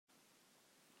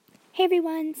Hey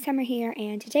everyone, Summer here,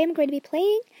 and today I'm going to be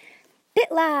playing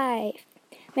BitLife.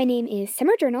 My name is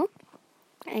Summer Journal.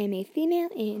 I am a female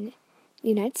in the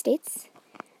United States.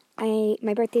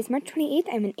 My birthday is March 28th.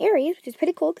 I'm an Aries, which is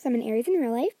pretty cool because I'm an Aries in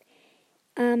real life.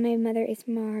 My mother is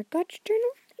Margot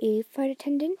Journal, a flight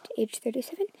attendant, age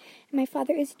 37. And my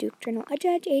father is Duke Journal, a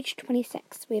judge, age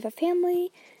 26. We have a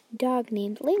family dog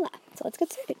named Layla. So let's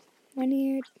get started. 1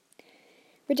 year.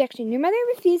 Rejection. Your mother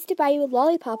refused to buy you a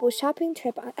lollipop with shopping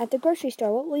trip at the grocery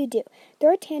store. What will you do?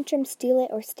 Throw a tantrum, steal it,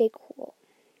 or stay cool?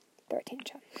 Throw a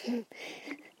tantrum.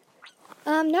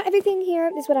 Not everything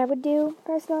here is what I would do,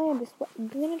 personally. I'm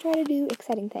going to try to do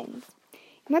exciting things.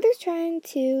 Your mother's trying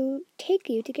to take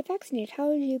you to get vaccinated. How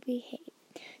would you behave?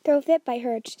 Throw a fit, bite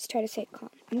her, or just try to stay calm.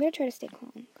 I'm going to try to stay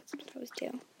calm, because that's what I always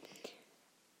do.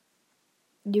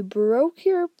 You broke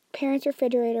your parents'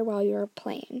 refrigerator while you were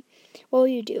playing. What will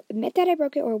you do? Admit that I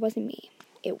broke it or it wasn't me.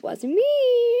 It wasn't me.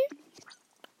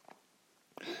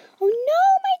 Oh no,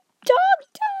 my dog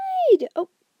died. Oh,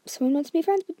 someone wants to be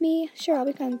friends with me. Sure, I'll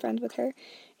become friends with her.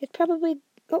 It's probably...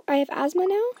 Oh, I have asthma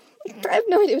now? I have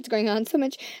no idea what's going on. So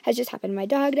much has just happened. My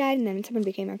dog died, and then someone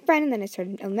became my friend, and then I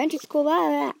started elementary school. Blah,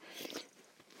 blah,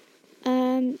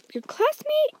 blah. Your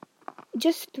classmate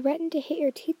just threatened to hit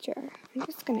your teacher. I'm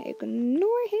just going to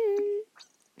ignore him.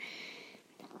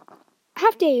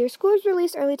 Half day. Your school is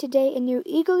released early today, and you're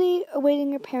eagerly awaiting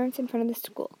your parents in front of the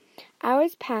school.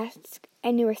 Hours pass,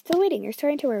 and you are still waiting. You're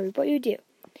starting to worry. What you do?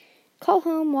 Call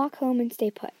home, walk home, and stay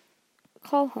put.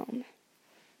 Call home.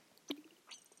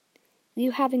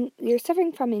 You're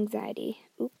suffering from anxiety.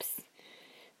 Oops.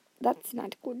 That's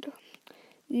not good.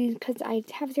 Because I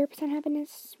have 0%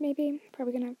 happiness, maybe.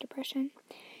 Probably going to have depression.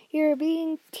 You're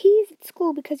being teased at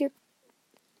school because you're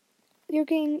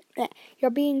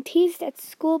being teased at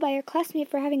school by your classmate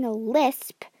for having a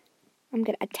lisp. I'm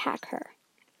going to attack her.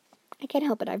 I can't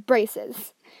help it. I have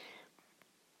braces.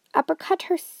 Uppercut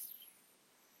her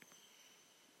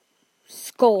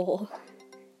skull.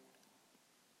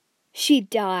 She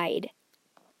died.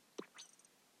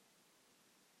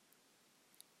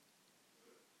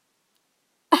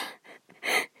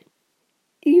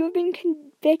 You have been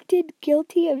convicted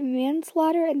guilty of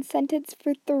manslaughter and sentenced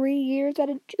for 3 years at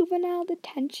a juvenile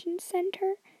detention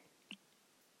center.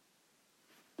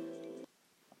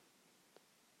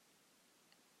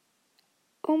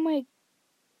 Oh my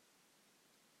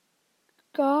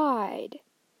God.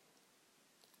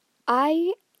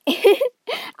 I'm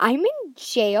in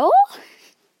jail?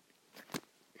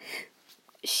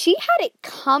 She had it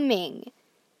coming.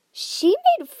 She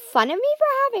made fun of me for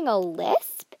having a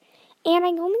lisp, and I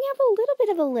only have a little bit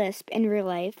of a lisp in real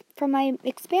life from my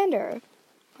expander,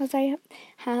 because I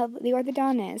have the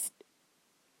orthodontist.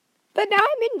 But now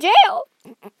I'm in jail.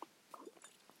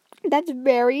 That's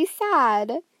very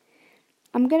sad.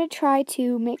 I'm going to try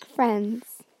to make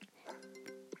friends.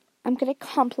 I'm going to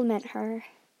compliment her.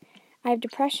 I have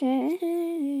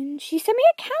depression. She sent me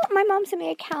my mom sent me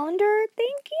a calendar.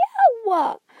 Thank you.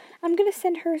 I'm going to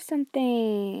send her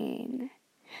something.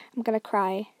 I'm going to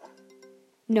cry.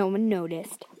 No one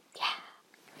noticed. Yeah.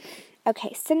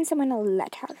 Okay, send someone a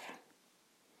letter.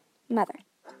 Mother.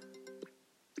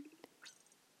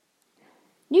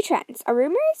 New trends. A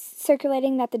rumor is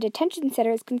circulating that the detention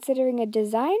center is considering a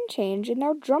design change in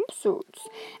their jumpsuits.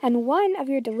 And one of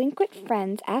your delinquent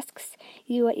friends asks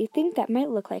you what you think that might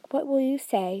look like. What will you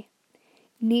say?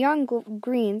 Neon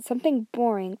green, something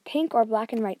boring, pink or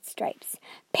black and white stripes.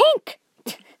 Pink!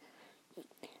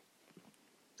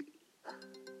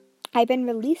 I've been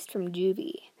released from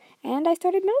juvie, and I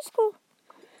started middle school.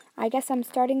 I guess I'm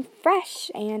starting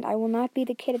fresh, and I will not be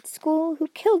the kid at school who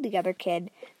killed the other kid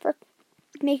for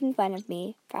making fun of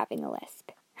me for having a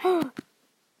lisp.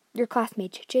 Your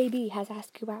classmate, JB, has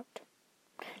asked you out.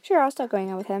 Sure, I'll start going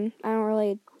out with him.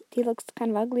 He looks kind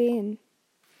of ugly and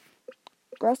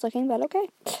gross looking, but okay.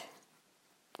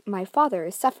 My father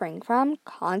is suffering from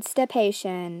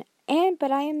constipation,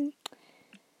 but I am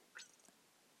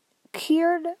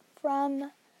cured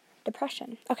from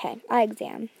depression. Okay, eye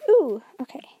exam. Ooh,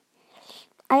 okay.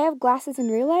 I have glasses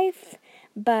in real life,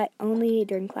 but only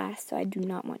during class, so I do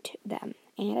not want them.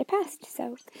 And I passed,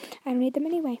 so I don't need them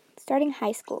anyway. Starting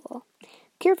high school.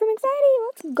 Cure from anxiety,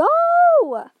 let's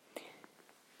go!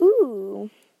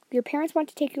 Ooh, your parents want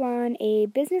to take you on a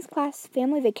business class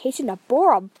family vacation to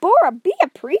Bora Bora. Be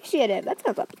appreciative. That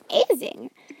sounds amazing.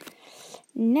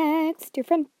 Next, your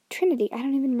friend Trinity. I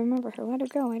don't even remember her. Let her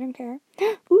go. I don't care.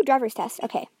 Ooh, driver's test.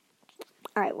 Okay.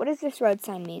 All right, what does this road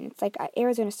sign mean? It's like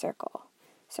Arizona Circle.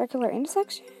 Circular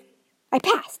intersection? I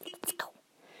passed. Let's go.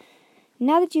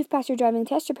 Now that you've passed your driving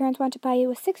test, your parents want to buy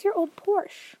you a 6-year-old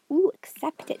Porsche. Ooh,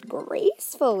 accepted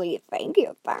gracefully. Thank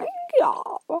you.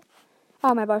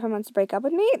 Oh, my boyfriend wants to break up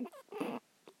with me.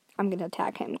 I'm going to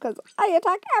attack him because I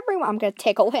attack everyone. I'm going to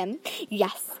tickle him.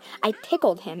 Yes, I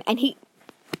tickled him and he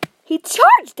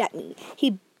charged at me.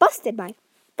 He busted my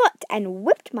foot and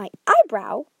whipped my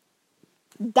eyebrow.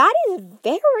 That is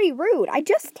very rude. I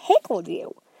just tickled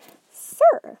you.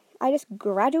 Sir, I just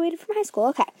graduated from high school.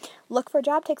 Okay, look for a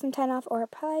job, take some time off, or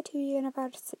apply to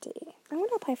university. I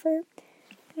want to apply for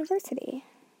university.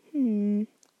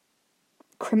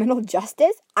 Criminal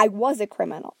justice? I was a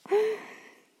criminal.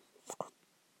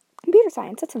 Computer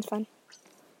science, that sounds fun.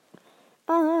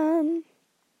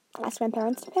 Asked my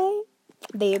parents to pay.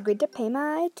 They agreed to pay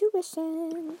my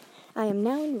tuition. I am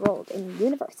now enrolled in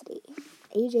university,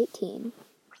 age 18.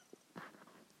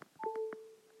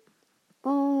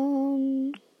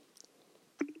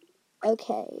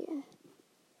 Okay.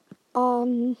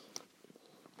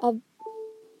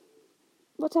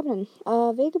 What's happening?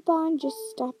 Vagabond just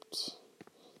stopped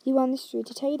you on the street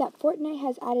to tell you that Fortnite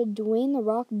has added Dwayne "The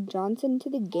Rock" Johnson to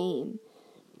the game.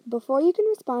 Before you can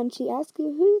respond, she asks you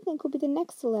who you think will be the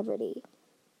next celebrity.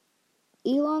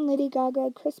 Elon, Lady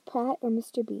Gaga, Chris Pratt, or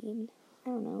Mr. Bean? I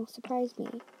don't know. Surprise me.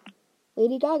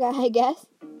 Lady Gaga, I guess.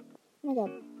 Oh my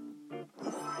god.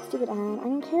 Stupid ad. I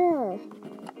don't care.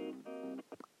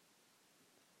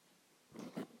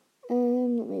 Let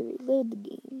me reload the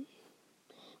game.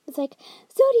 It's like,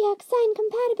 zodiac sign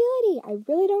compatibility. I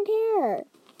really don't care.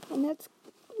 And that's,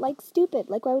 like, stupid.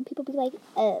 Like, why would people be like,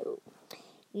 oh,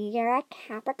 you're a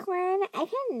Capricorn? I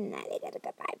cannot get a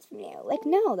good vibes from you. Like,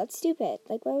 no, that's stupid.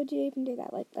 Like, why would you even do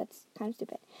that? Like, that's kind of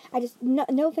stupid. I just,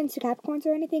 no offense to Capricorns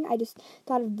or anything, I just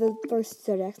thought of the first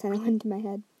zodiac sign that went into my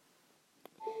head.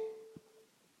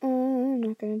 I'm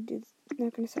not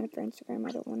gonna sign up for Instagram.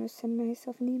 I don't want to send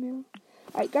myself an email.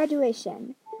 Alright,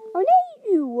 graduation. Oh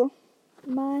no!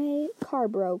 My car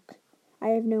broke. I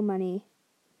have no money.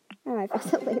 Oh, I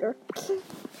fix it later.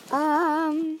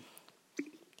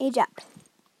 Age up.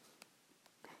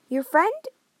 Your friend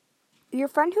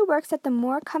who works at the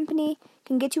Moore Company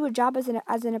can get you a job as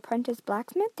an apprentice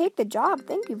blacksmith. Take the job.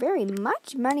 Thank you very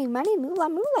much. Money, moolah,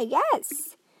 moolah.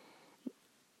 Yes.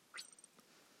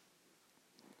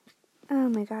 Oh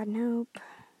my god, nope.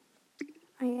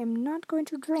 I am not going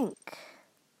to drink.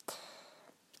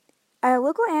 A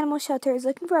local animal shelter is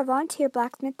looking for a volunteer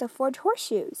blacksmith to forge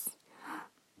horseshoes.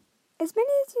 As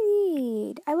many as you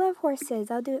need. I love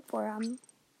horses. I'll do it for them.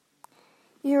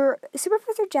 Your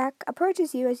supervisor Jack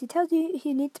approaches you as he tells you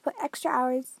he needs to put extra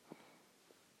hours.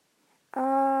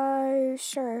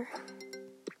 Sure.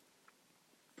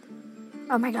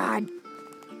 Oh my god.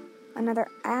 Another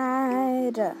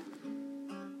ad.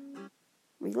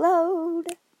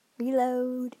 Reload.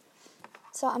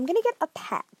 So I'm gonna get a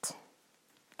pet.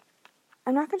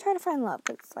 I'm not gonna try to find love,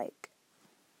 but it's like,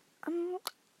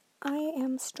 I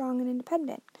am strong and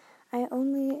independent. I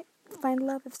only find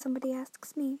love if somebody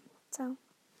asks me. So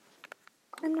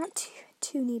I'm not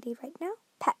too needy right now.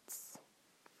 Pets.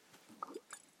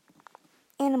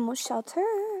 Animal shelter.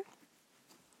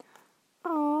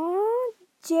 Aww,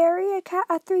 Jerry, a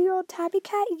 3-year-old tabby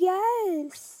cat.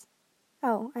 Yes.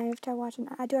 Oh, I have to watch an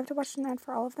ad. Do I have to watch an ad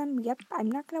for all of them? Yep, I'm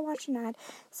not going to watch an ad.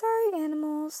 Sorry,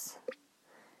 animals.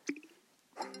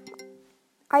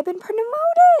 I've been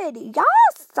promoted!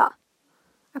 Yes!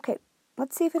 Okay,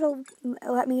 let's see if it'll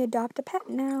let me adopt a pet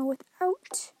now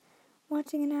without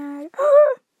watching an ad.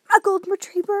 A golden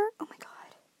retriever! Oh my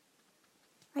god.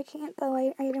 I can't though,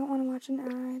 I don't want to watch an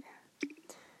ad.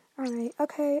 Alright,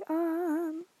 okay,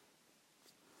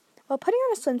 while putting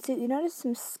on a swimsuit, you notice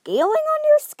some scaling on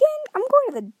your skin? I'm going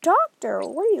to the doctor.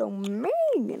 What do you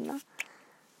mean?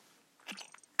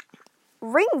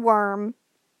 Ringworm.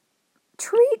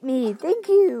 Treat me. Thank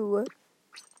you.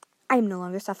 I am no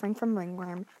longer suffering from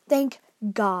ringworm. Thank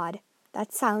God.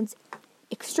 That sounds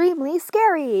extremely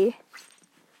scary.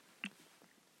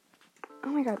 Oh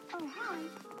my god. Oh, hi.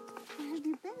 Where have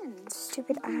you been?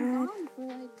 Stupid I've been ad. gone for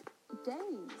like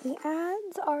days. The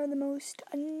ads are the most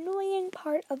annoying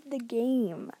part of the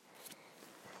game.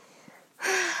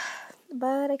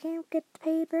 But I can't get the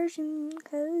paid version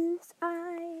because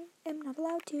I am not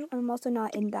allowed to. I'm also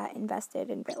not that invested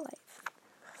in BitLife.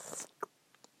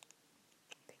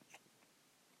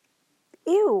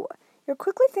 Ew. You're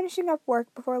quickly finishing up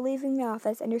work before leaving the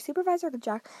office, and your supervisor,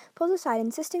 Jack, pulls aside,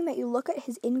 insisting that you look at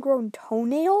his ingrown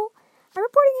toenail. I'm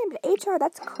reporting him to HR.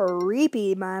 That's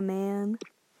creepy, my man.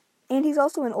 And he's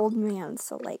also an old man,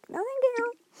 so, like, no thank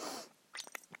you.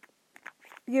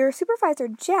 Your supervisor,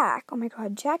 Jack, oh my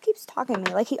god, Jack keeps talking to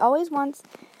me. Like, he always wants,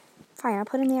 fine, I'll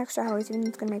put in the extra hours, even if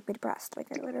it's going to make me depressed. Like,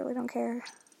 I literally don't care.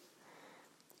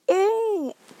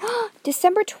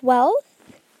 December 12th?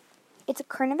 It's a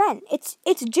current event. It's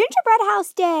Gingerbread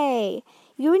House Day.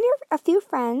 You and a few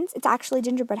friends, it's actually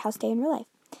Gingerbread House Day in real life.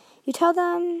 You tell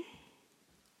them,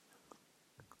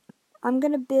 I'm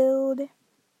going to build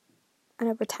a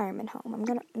retirement home. I'm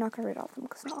not going to read all of them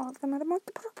because not all of them are the most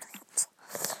appropriate.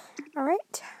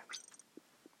 Alright.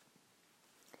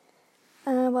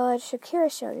 Well, at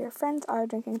Shakira's show, your friends are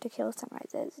drinking tequila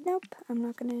sunrises. Nope, I'm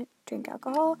not going to drink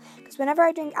alcohol. Because whenever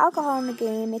I drink alcohol in the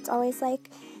game, it's always like,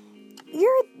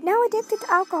 you're now addicted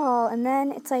to alcohol. And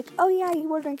then it's like, oh yeah, you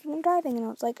were drinking and driving. And I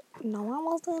was like, no, I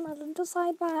wasn't. I didn't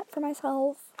decide that for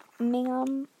myself,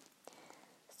 ma'am.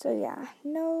 So yeah,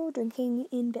 no drinking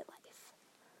in BitLife.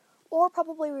 Or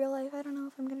probably real life. I don't know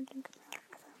if I'm going to drink in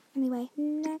real life. Anyway,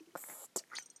 next.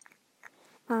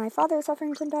 My father is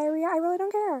suffering from diarrhea. I really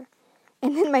don't care.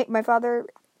 And then my father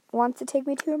wants to take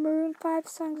me to a Maroon 5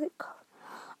 song. Like,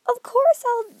 of course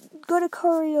I'll go to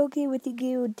karaoke with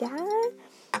you, Dad.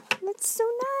 That's so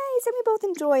nice. And we both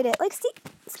enjoyed it. Like,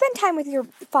 spend time with your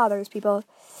fathers, people.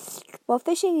 While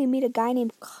fishing, you meet a guy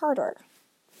named Carter.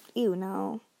 Ew,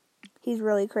 no. He's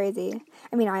really crazy.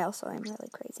 I mean, I also am really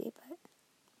crazy, but...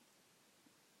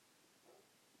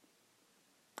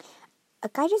 A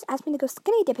guy just asked me to go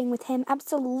skinny dipping with him.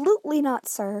 Absolutely not,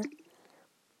 sir.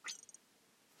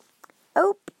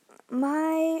 Oh,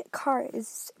 my car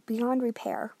is beyond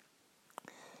repair.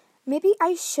 Maybe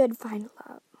I should find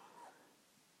love.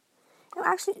 No,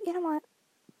 actually, you know what?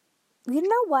 You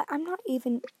know what? I'm not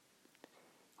even...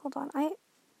 Hold on. I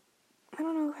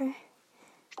don't know. Okay.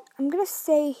 I'm going to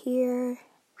say here...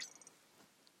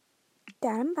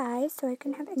 Dad and bye so I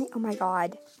can have any... Oh my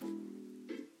god.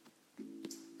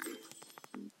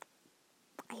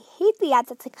 I hate the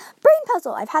ads. It's like, brain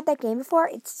puzzle. I've had that game before.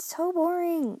 It's so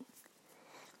boring.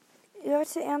 You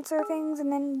have to answer things,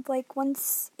 and then, like,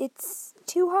 once it's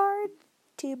too hard,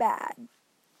 too bad.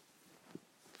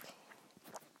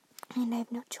 And I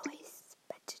have no choice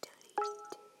but to delete.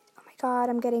 Oh my god,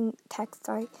 I'm getting text,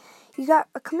 sorry. You got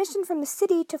a commission from the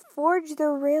city to forge the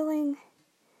railing.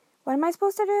 What am I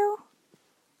supposed to do?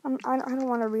 I don't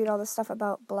want to read all this stuff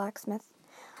about blacksmith.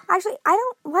 Actually, why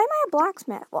am I a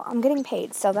blacksmith? Well, I'm getting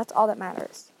paid, so that's all that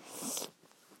matters.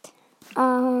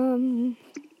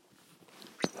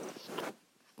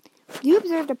 You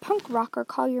observed a punk rocker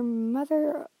call your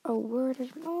mother a word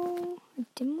of... Oh, a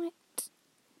dimwit.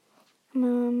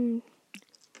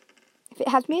 If it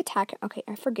has me attack... Okay,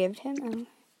 I forgive him.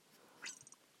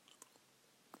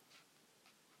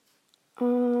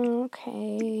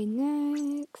 Okay,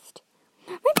 next.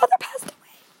 My mother passed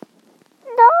away.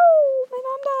 No, my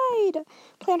mom died.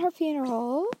 Plan her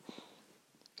funeral.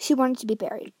 She wanted to be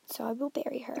buried, so I will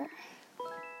bury her.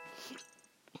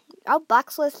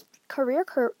 Blacklist career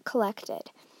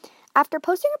collected. After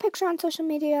posting a picture on social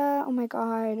media, oh my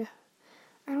god,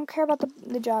 I don't care about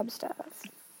the job stuff.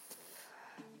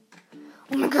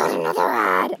 Oh my god, another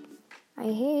ad. I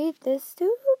hate this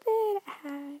stupid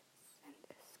ads in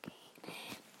this game.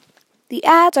 The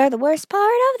ads are the worst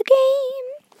part of the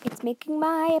game. It's making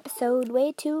my episode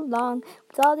way too long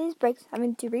with all these breaks,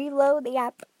 having to reload the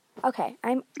app. Okay,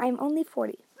 I'm only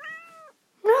 40.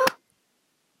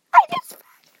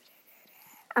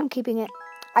 I'm keeping it.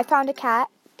 I found a cat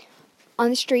on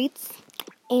the streets,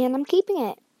 and I'm keeping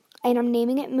it. And I'm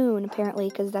naming it Moon, apparently,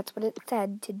 because that's what it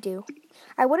said to do.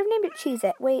 I would have named it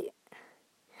Cheez-It. Wait.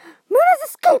 Moon has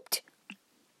escaped!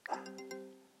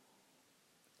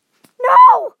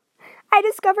 No! I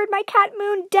discovered my cat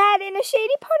Moon dead in a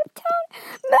shady part of town.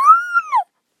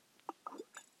 Moon!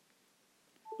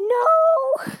 No!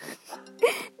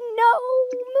 No,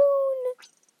 Moon!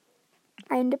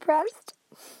 I'm depressed.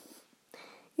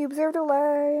 You observed a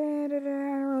letter. I don't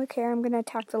really care. I'm going to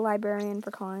attack the librarian for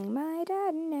calling my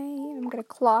dad a name. I'm going to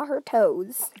claw her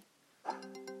toes.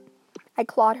 I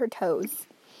clawed her toes.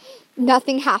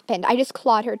 Nothing happened. I just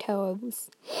clawed her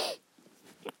toes.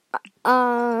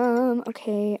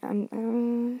 Okay.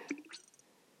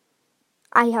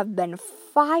 I have been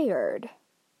fired.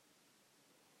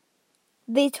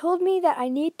 They told me that I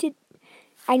need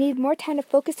more time to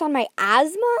focus on my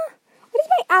asthma? What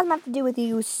does my asthma have to do with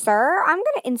you, sir? I'm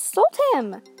going to insult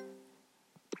him.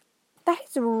 That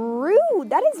is rude.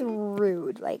 That is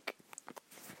rude. Like,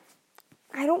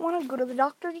 I don't want to go to the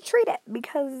doctor to treat it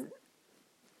because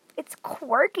it's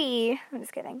quirky. I'm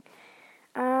just kidding.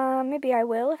 Maybe I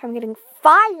will if I'm getting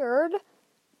fired.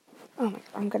 Oh my god,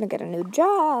 I'm going to get a new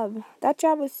job. That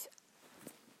job was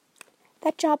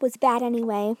bad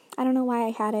anyway. I don't know why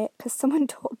I had it because someone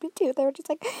told me to. They were just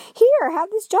like, here, have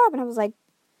this job. And I was like,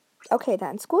 okay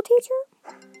then, school teacher?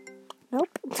 Nope.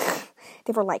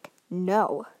 They were like,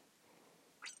 no.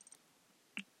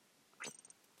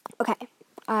 Okay,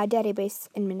 database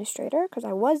administrator, because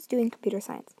I was doing computer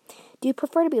science. Do you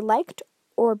prefer to be liked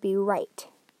or be right?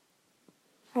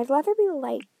 I'd rather be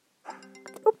like,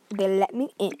 oh, they let me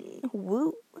in.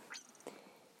 Woo.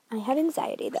 I have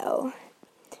anxiety, though.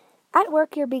 At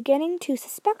work, you're beginning to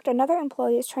suspect another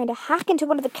employee is trying to hack into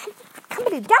one of the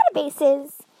company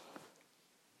databases.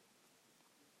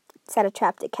 Set a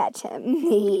trap to catch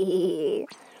him.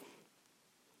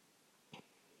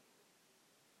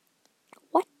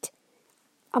 What?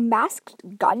 A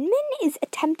masked gunman is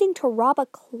attempting to rob a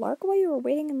clerk while you were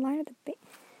waiting in line at the bank?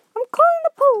 I'm calling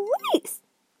the police!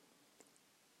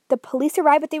 The police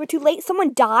arrived, but they were too late.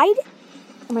 Someone died?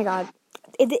 Oh my god.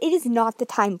 It is not the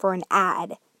time for an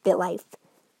ad, BitLife.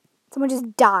 Someone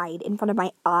just died in front of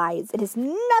my eyes. It is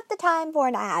not the time for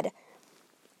an ad.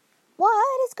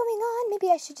 What is going on? Maybe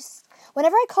I should just...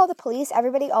 Whenever I call the police,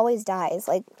 everybody always dies.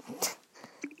 Like,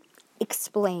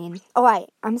 explain. Oh,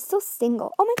 I'm still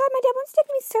single. Oh my god, my dad wants to take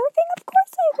me surfing? Of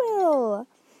course I will.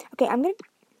 Okay, I'm going to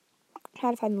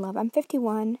try to find love. I'm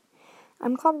 51.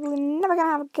 I'm probably never going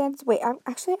to have kids. Wait, I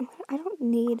don't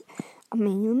need a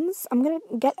means. I'm going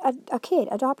to get a kid.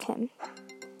 Adopt him.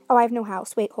 Oh, I have no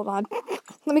house. Wait, hold on.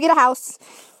 Let me get a house.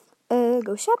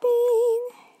 Go shopping.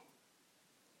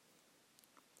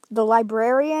 The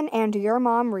librarian and your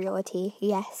mom realty.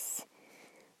 Yes.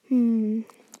 I'm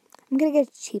going to get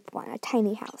a cheap one. A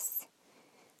tiny house.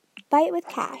 Buy it with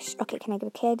cash. Okay, can I get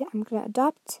a kid? I'm going to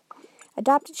adopt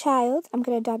a child. I'm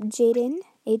going to adopt Jaden,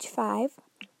 age 5.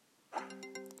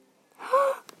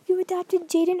 You adopted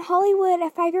Jaden Hollywood, a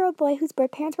 5-year-old boy whose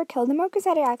birth parents were killed in a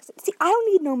motorcycle accident. See, I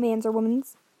don't need no mans or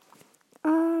womans.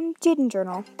 Jaden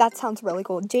Journal. That sounds really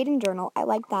cool. Jaden Journal. I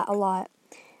like that a lot.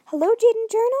 Hello, Jaden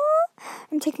Journal.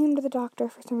 I'm taking him to the doctor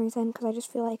for some reason because I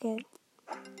just feel like it.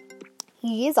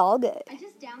 He is all good. I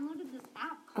just downloaded this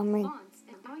app called Fonts,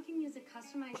 and now I can use a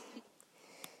customized...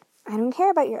 I don't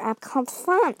care about your app called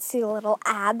Fonts, you little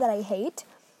ad that I hate.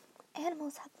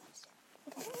 Animals have lives.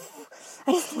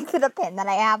 I just looked at a pin that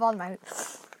I have on my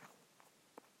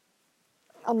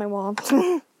wall.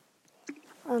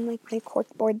 On like my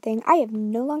corkboard thing. I have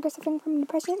no longer suffering from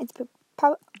depression. It's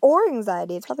or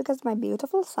anxiety. It's probably because of my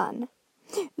beautiful son.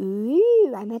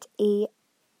 Ooh, I met a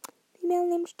female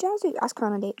named Jazzy. Ask her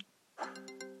on a date.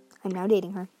 I'm now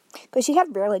dating her. But she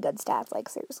had really good stats. Like,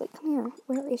 seriously, come here.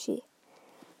 Where is she?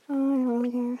 Oh, I don't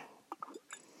really care.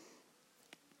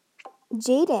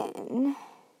 Jaden.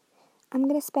 I'm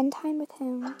going to spend time with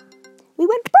him. We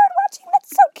went bird watching. That's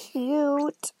so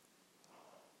cute.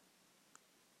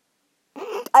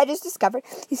 I just discovered.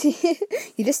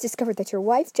 You just discovered that your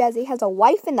wife, Jazzy, has a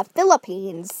wife in the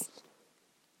Philippines.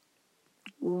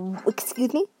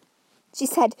 Excuse me?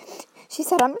 She's like,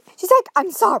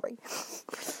 I'm sorry.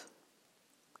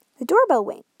 The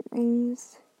doorbell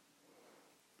rings.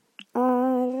 I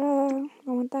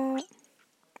want that.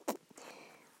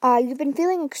 You've been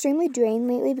feeling extremely drained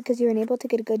lately because you're unable to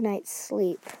get a good night's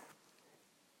sleep.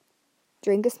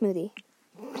 Drink a smoothie.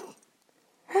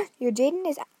 Your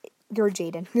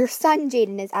son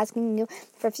Jaden is asking you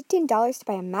for $15 to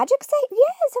buy a magic site?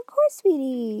 Yes, of course,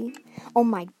 sweetie. Oh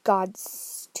my god,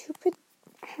 stupid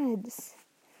heads.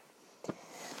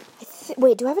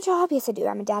 Wait, do I have a job? Yes, I do.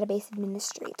 I'm a database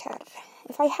administrator.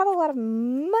 If I have a lot of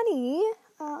money,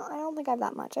 I don't think I have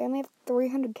that much. I only have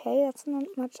 $300K. That's not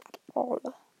much at all.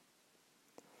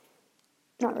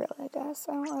 Not really, I guess.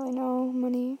 I don't really know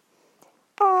money.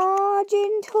 Aw,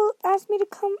 Jaden asked me to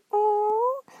come.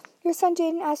 Aw. Your son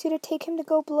Jaden asked you to take him to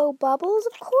go blow bubbles?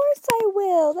 Of course I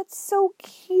will. That's so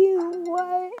cute.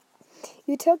 What?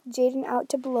 You took Jaden out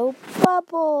to blow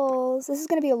bubbles. This is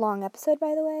going to be a long episode,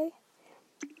 by the way.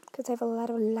 Because I have a lot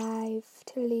of life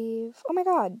to live. Oh my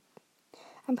god.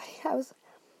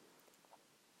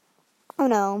 Oh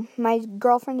no. My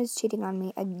girlfriend is cheating on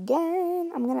me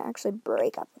again. I'm going to actually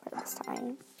break up with her this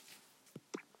time.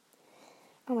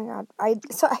 Oh my god. I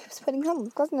was putting on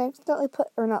lip gloss and I accidentally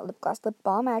lip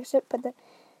balm. I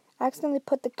accidentally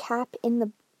put the cap in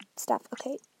the stuff.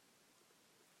 Okay.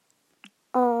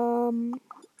 Oh,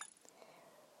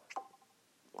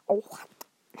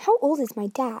 how old is my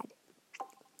dad?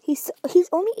 He's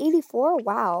only 84.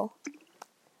 Wow.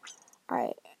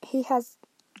 Alright. He has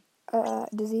a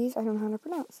disease I don't know how to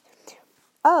pronounce.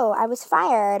 Oh, I was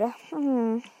fired.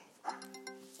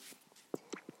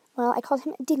 Well, I called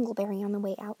him a dingleberry on the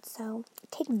way out, so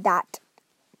take that,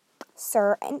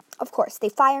 sir. And, of course, they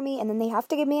fire me, and then they have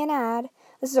to give me an ad.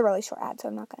 This is a really short ad, so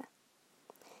I'm not gonna.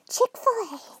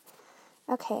 Chick-fil-A.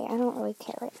 Okay, I don't really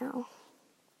care right now.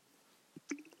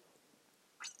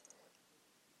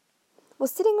 Well,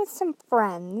 sitting with some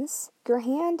friends, your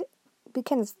hand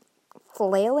begins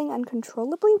flailing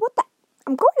uncontrollably. What the?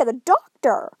 I'm going to the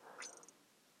doctor.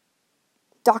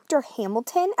 Dr.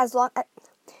 Hamilton, as long as...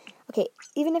 Okay,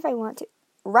 even if I want to...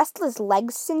 restless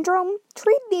leg syndrome?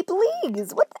 Treat me,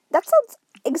 please. That sounds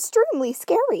extremely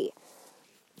scary.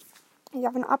 You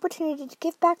have an opportunity to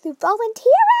give back through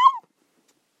volunteering.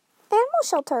 Animal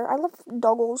shelter. I love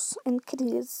doggos and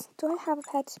kitties. Do I have a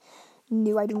pet?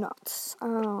 No, I do not.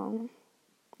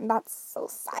 That's so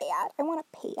sad. I want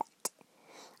a pet.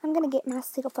 I'm going to get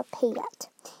myself a pet.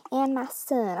 And my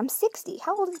son. I'm 60.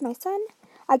 How old is my son?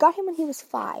 I got him when he was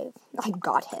 5. I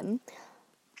got him.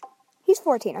 He's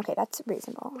 14. Okay, that's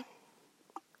reasonable.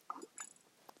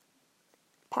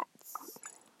 Pets.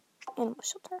 Animal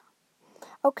shelter.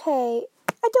 Okay.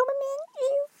 A Doberman.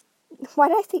 Ew. Why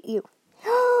did I say ew?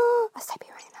 A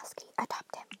Siberian Husky.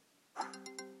 Adopt him.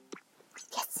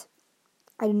 Yes.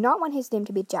 I do not want his name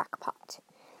to be Jackpot.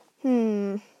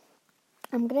 I'm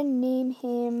gonna name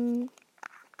him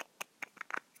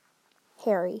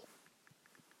Harry.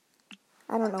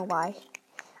 I don't know why.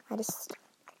 I just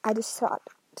thought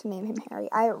to name him Harry.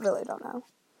 I really don't know.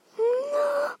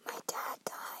 My dad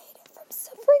died from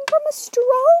suffering from a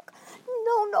stroke.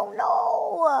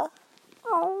 No.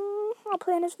 Oh, I'll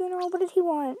plan his funeral. What did he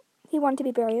want? He wanted to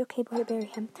be buried. Okay, we'll bury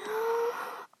him.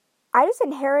 I just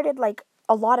inherited,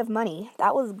 a lot of money.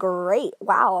 That was great.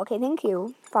 Wow. Okay, thank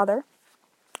you, Father.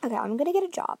 Okay, I'm gonna get a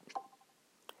job.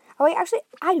 Oh, wait, actually,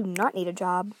 I do not need a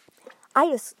job. I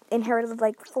just inherited,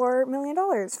 $4 million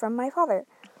from my father.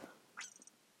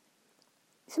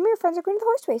 Some of your friends are going to the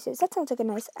horse races. That sounds like a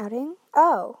nice outing.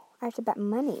 Oh, I have to bet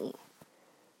money.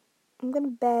 I'm gonna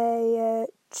bet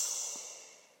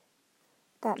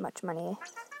that much money.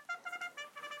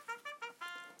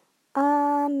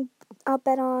 I'll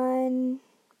bet on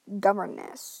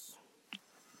governess.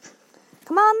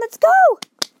 Come on, let's go!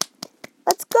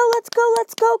 Let's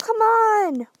go, come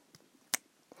on!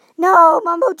 No,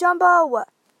 Mumbo Jumbo!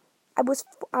 I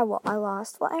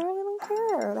lost. Well, I really don't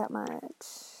care that much.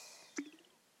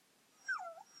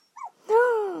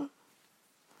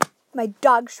 My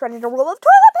dog shredded a roll of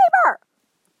toilet paper!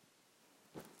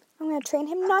 I'm gonna train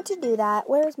him not to do that.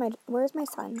 Where's my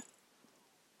son?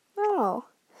 Oh.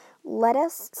 Let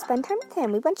us spend time with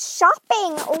him. We went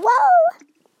shopping! Whoa!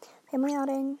 Family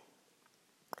outing.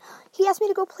 He asked me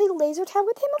to go play laser tag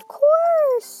with him, of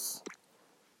course!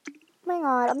 Oh my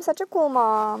god, I'm such a cool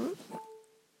mom.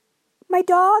 My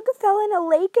dog fell in a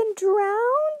lake and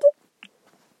drowned?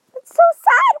 It's so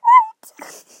sad,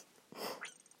 what?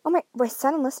 Oh my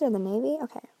son enlisted in the Navy?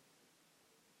 Okay.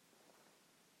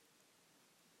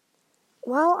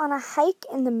 While on a hike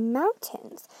in the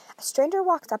mountains, a stranger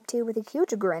walks up to you with a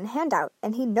huge grin, hand out,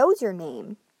 and he knows your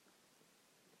name.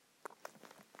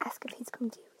 Ask if he's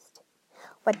confused.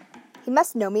 What? He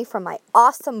must know me from my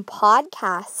awesome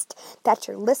podcast that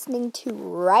you're listening to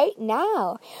right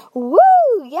now. Woo!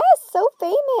 Yes, so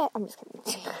famous. I'm just kidding.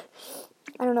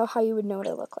 I don't know how you would know what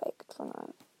I look like from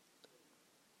that.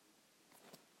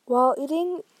 While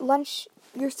eating lunch,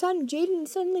 your son Jaden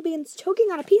suddenly begins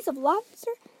choking on a piece of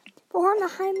lobster.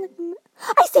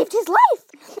 I saved his life!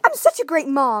 I'm such a great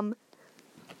mom!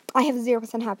 I have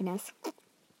 0% happiness.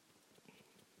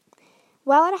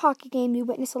 While at a hockey game, you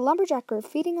witness a lumberjack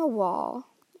graffitiing a wall.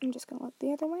 I'm just going to look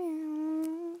the other way.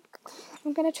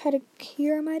 I'm going to try to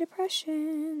cure my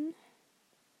depression.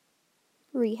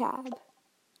 Rehab.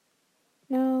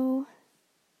 No.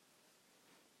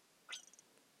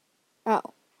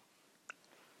 Oh.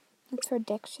 That's for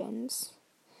addictions.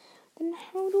 Then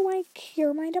how do I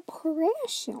cure my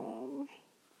depression?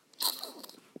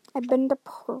 I've been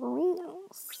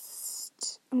depressed.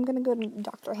 I'm gonna go to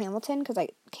Dr. Hamilton because I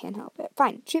can't help it.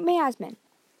 Fine, treat my asthma.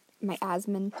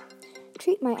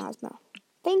 Treat my asthma.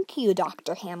 Thank you,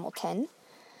 Dr. Hamilton.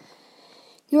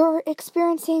 You're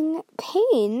experiencing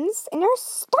pains in your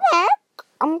stomach.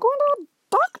 I'm going to a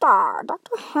doctor.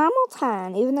 Dr.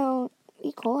 Hamilton. Even though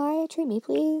E. coli, treat me,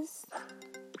 please.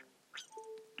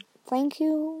 Thank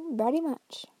you very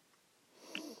much.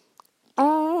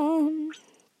 I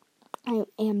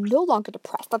am no longer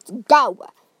depressed. Let's go.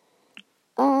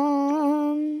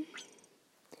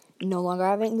 No longer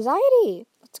have anxiety.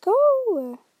 Let's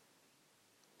go.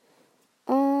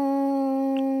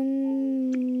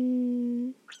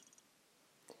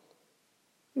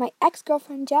 My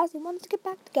ex-girlfriend Jazzy wants to get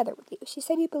back together with you. She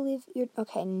said you believe you're...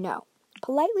 Okay, no.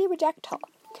 Politely reject her.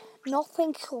 No,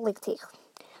 thank you.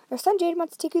 Your son Jaden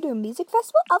wants to take you to a music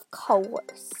festival? Of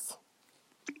course.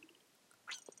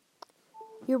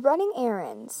 You're running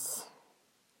errands.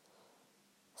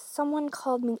 Someone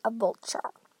called me a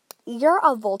vulture. You're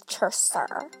a vulture,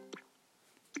 sir.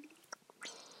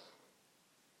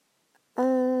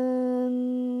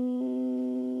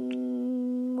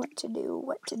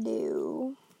 What to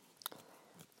do?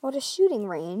 Well, at a shooting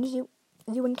range,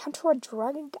 you encounter a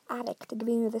drug addict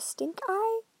giving you the stink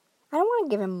eye. I don't want to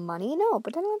give him money. No,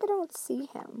 but then I don't see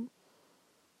him.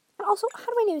 And also, how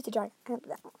do I know he's a dog?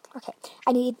 Okay,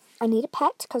 I need a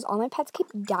pet because all my pets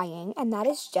keep dying, and that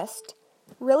is just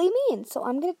really mean. So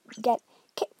I'm gonna get.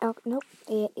 Oh nope,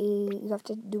 you have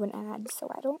to do an ad. So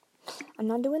I'm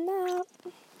not doing that.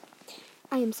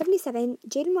 I am 77.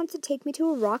 Jaden wants to take me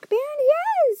to a rock band.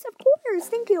 Yes, of course.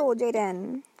 Thank you,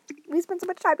 Jaden. We spent so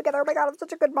much time together. Oh my god, I'm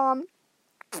such a good mom.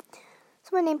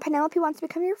 Someone named Penelope wants to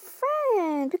become your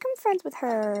friend. Become friends with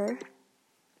her.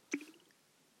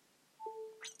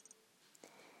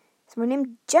 Someone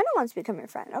named Jenna wants to become your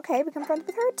friend. Okay, become friends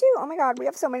with her too. Oh my god, we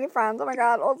have so many friends. Oh my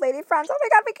god, old lady friends. Oh my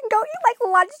god, we can go eat like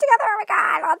lunch together. Oh my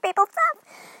god, all people stuff.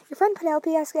 Your friend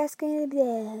Penelope asking, I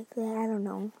don't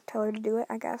know. Tell her to do it,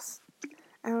 I guess.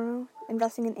 I don't know.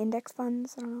 Investing in index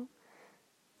funds. I don't know.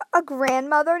 A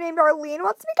grandmother named Arlene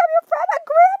wants to become your friend. A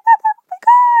grandmother. Oh my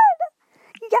god.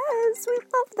 Yes, we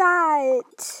love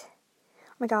that.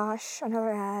 Oh my gosh,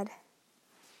 another ad.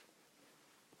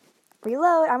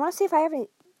 Reload. I want to see if I have any.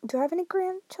 Do I have any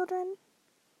grandchildren?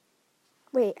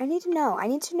 Wait, I need to know. I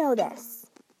need to know this.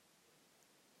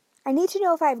 I need to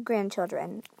know if I have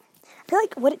grandchildren. I feel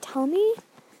like, would it tell me?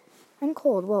 I'm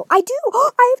cold. Whoa, I do.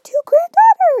 I have 2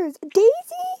 granddaughters.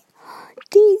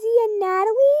 Daisy and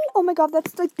Natalie. Oh my god,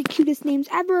 that's like the cutest names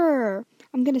ever.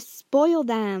 I'm gonna spoil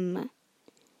them.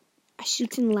 A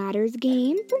Chutes and Ladders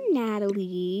game for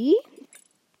Natalie.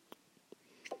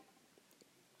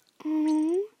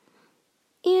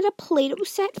 And a Play-Doh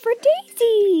set for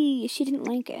Daisy. She didn't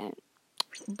like it.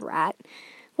 Brat.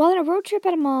 While on a road trip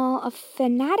at a mall, a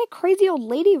fanatic crazy old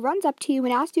lady runs up to you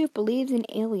and asks you if you believes in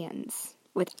aliens.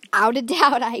 Without a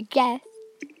doubt, I guess.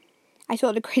 I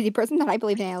told a crazy person that I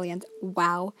believe in aliens.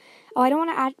 Wow. Oh, I don't want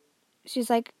to add... She's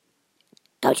like,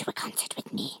 go to a concert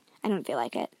with me. I don't feel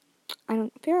like it. I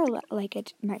don't feel like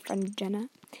it, my friend Jenna.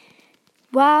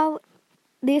 Well,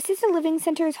 the Assisted Living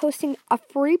Center is hosting a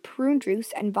free prune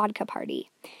juice and vodka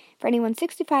party for anyone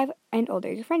 65 and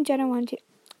older. Your friend Jenna wanted to...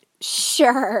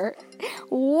 Sure.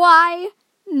 Why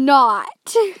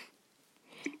not?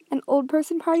 An old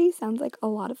person party sounds like a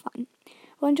lot of fun.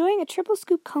 While enjoying a triple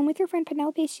scoop cone with your friend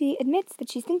Penelope, she admits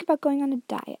that she's thinking about going on a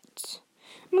diet.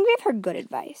 I'm going to give her good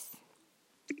advice.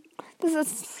 This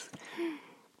is...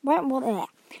 While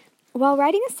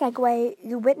riding a Segway,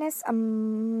 you witness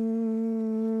someone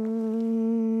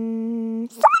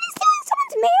is stealing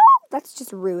someone's mail? That's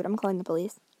just rude. I'm calling the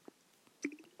police.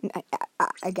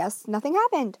 I guess nothing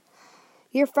happened.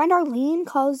 Your friend Arlene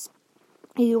calls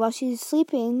you while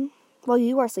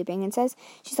you are sleeping, and says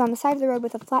she's on the side of the road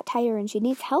with a flat tire and she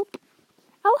needs help.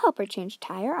 I'll help her change the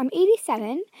tire. I'm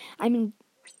 87. I'm in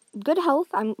good health.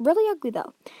 I'm really ugly,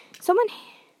 though. Someone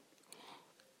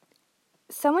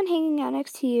hanging out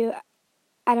next to you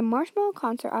at a Marshmallow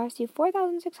concert asks you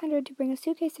 $4,600 to bring a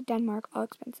suitcase to Denmark, all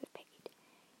expenses paid.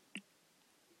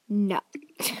 No.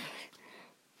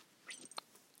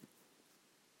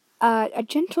 A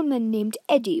gentleman named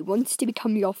Eddie wants to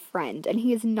become your friend, and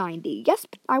he is 90. Yes,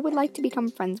 I would like to become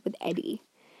friends with Eddie.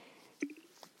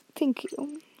 Thank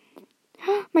you.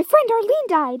 My friend Arlene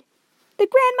died. The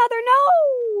grandmother,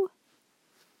 no!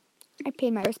 I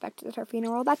paid my respects at her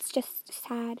funeral. That's just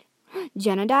sad.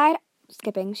 Jenna died.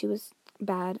 Skipping. She was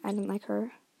bad. I didn't like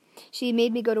her. She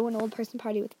made me go to an old person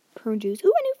party with prune juice.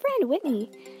 Ooh, a new friend, Whitney.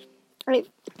 All right.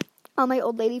 All my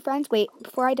old lady friends. Wait,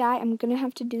 before I die, I'm going to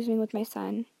have to do something with my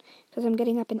son. Because I'm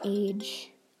getting up in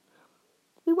age.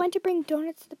 We went to bring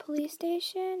donuts to the police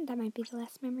station. That might be the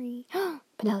last memory.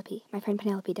 Penelope. My friend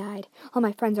Penelope died. All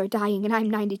my friends are dying and I'm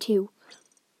 92.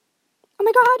 Oh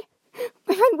my god.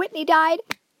 My friend Whitney died.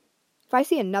 If I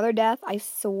see another death, I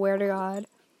swear to God.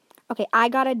 Okay, I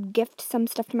gotta gift some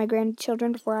stuff to my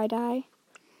grandchildren before I die.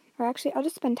 Or actually, I'll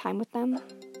just spend time with them.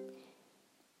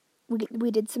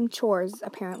 We did some chores,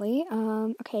 apparently.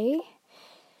 Okay.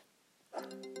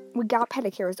 We got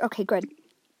pedicures. Okay, good.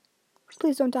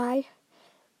 Please don't die.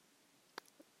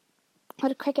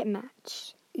 At a cricket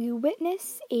match, you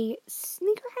witness a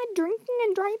sneakerhead drinking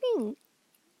and driving.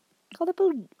 Call the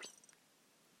police.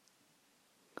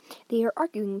 They are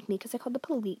arguing with me because I called the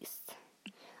police.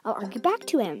 I'll argue back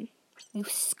to him. You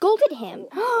scolded him.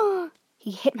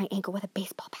 He hit my ankle with a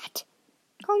baseball bat.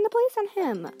 Calling the police on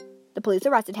him. The police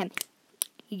arrested him.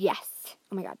 Yes.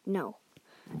 Oh my god, no.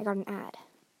 I got an ad.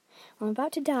 I'm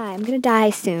about to die. I'm gonna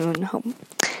die soon.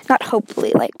 Not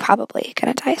hopefully, probably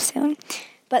gonna die soon.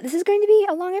 But this is going to be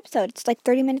a long episode. It's like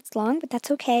 30 minutes long, but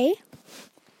that's okay.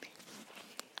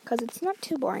 Because it's not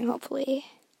too boring, hopefully.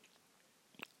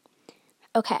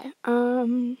 Okay,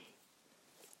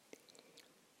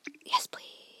 yes, please.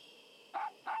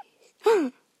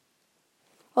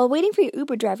 While waiting for your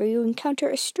Uber driver, you encounter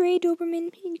a stray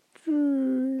Doberman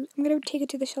Pincher. I'm gonna take it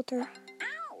to the shelter.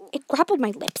 It grappled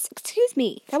my lips. Excuse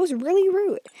me. That was really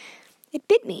rude. It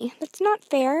bit me. That's not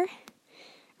fair.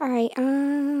 Alright,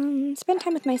 spend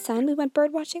time with my son. We went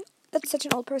bird watching. That's such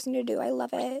an old person to do. I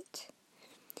love it.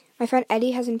 My friend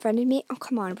Eddie has unfriended me. Oh,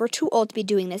 come on. We're too old to be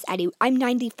doing this, Eddie. I'm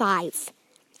 95.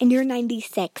 And you're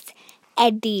 96.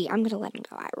 Eddie. I'm gonna let him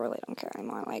go. I really don't care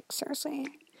anymore. Like, seriously.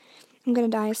 I'm gonna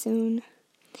die soon.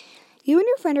 You and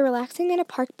your friend are relaxing at a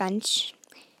park bench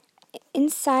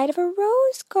inside of a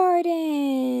rose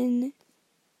garden.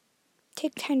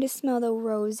 Take time to smell the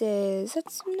roses.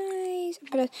 That's so nice. I'm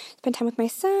gonna spend time with my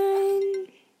son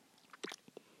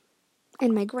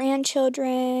and my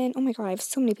grandchildren. Oh my god, I have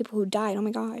so many people who died. Oh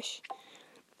my gosh.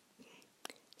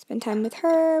 Spend time with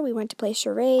her. We went to play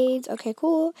charades. Okay,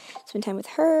 cool. Spend time with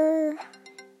her.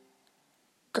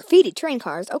 Graffiti train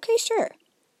cars. Okay, sure.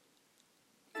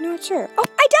 No, sure. Oh,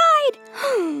 I died!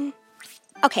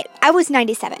 Okay, I was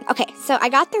 97. Okay, so I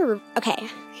got the... Okay,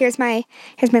 here's my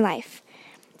life.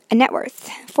 A net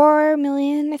worth. 4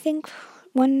 million, I think.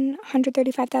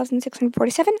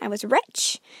 135,647. I was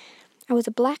rich. I was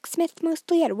a blacksmith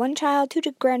mostly. I had 1 child, 2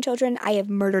 grandchildren. I have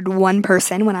murdered 1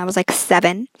 person when I was like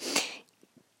 7.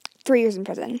 3 years in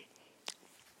prison.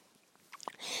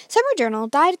 Summer Journal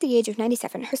died at the age of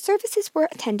 97. Her services were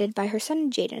attended by her son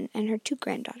Jaden and her 2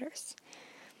 granddaughters.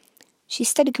 She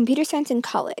studied computer science in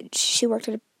college. She worked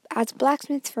as a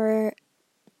blacksmith for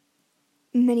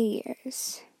many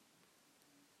years.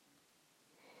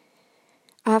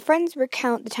 Friends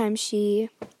recount the time she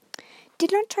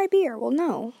did not try beer. Well,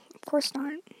 no, of course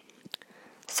not.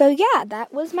 So yeah,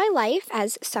 that was my life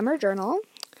as Summer Journal.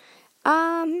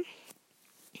 I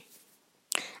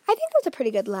think it was a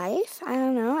pretty good life. I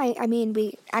don't know. I mean,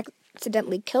 we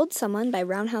accidentally killed someone by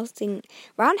roundhouse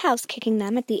kicking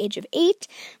them at the age of 8.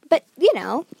 But, you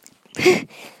know, you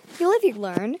live, you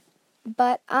learn.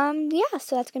 But, yeah,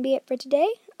 so that's going to be it for today.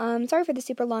 Sorry for the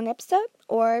super long episode,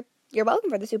 or you're welcome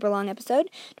for the super long episode.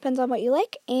 Depends on what you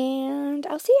like, and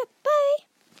I'll see you. Bye!